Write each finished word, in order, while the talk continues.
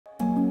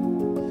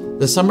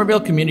The Somerville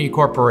Community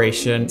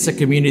Corporation is a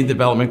community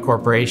development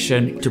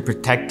corporation to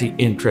protect the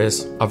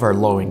interests of our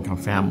low-income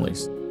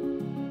families.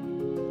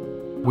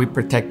 We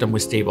protect them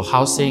with stable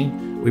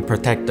housing, we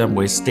protect them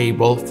with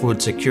stable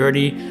food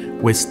security,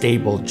 with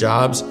stable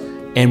jobs,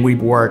 and we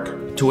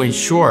work to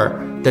ensure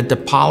that the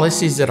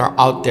policies that are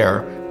out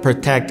there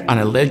protect on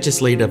a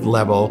legislative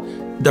level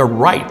the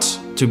rights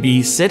to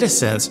be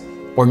citizens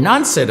or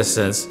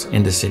non-citizens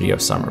in the city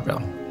of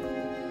Somerville.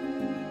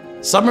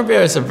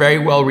 Somerville is a very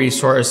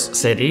well-resourced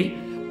city.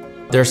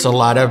 There's a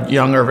lot of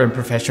young urban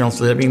professionals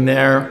living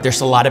there.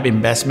 There's a lot of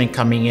investment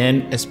coming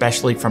in,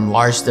 especially from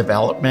large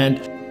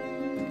development.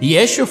 The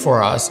issue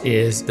for us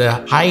is the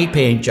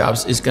high-paying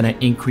jobs is going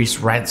to increase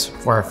rents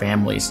for our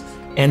families.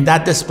 And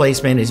that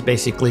displacement is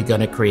basically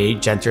going to create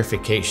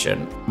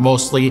gentrification,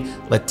 mostly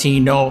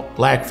Latino,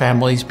 Black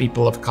families,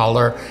 people of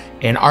color.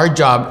 And our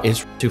job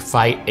is to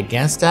fight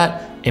against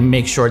that and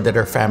make sure that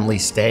our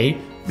families stay,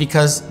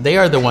 because they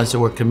are the ones that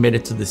were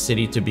committed to the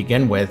city to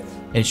begin with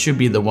and should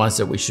be the ones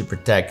that we should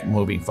protect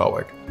moving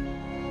forward.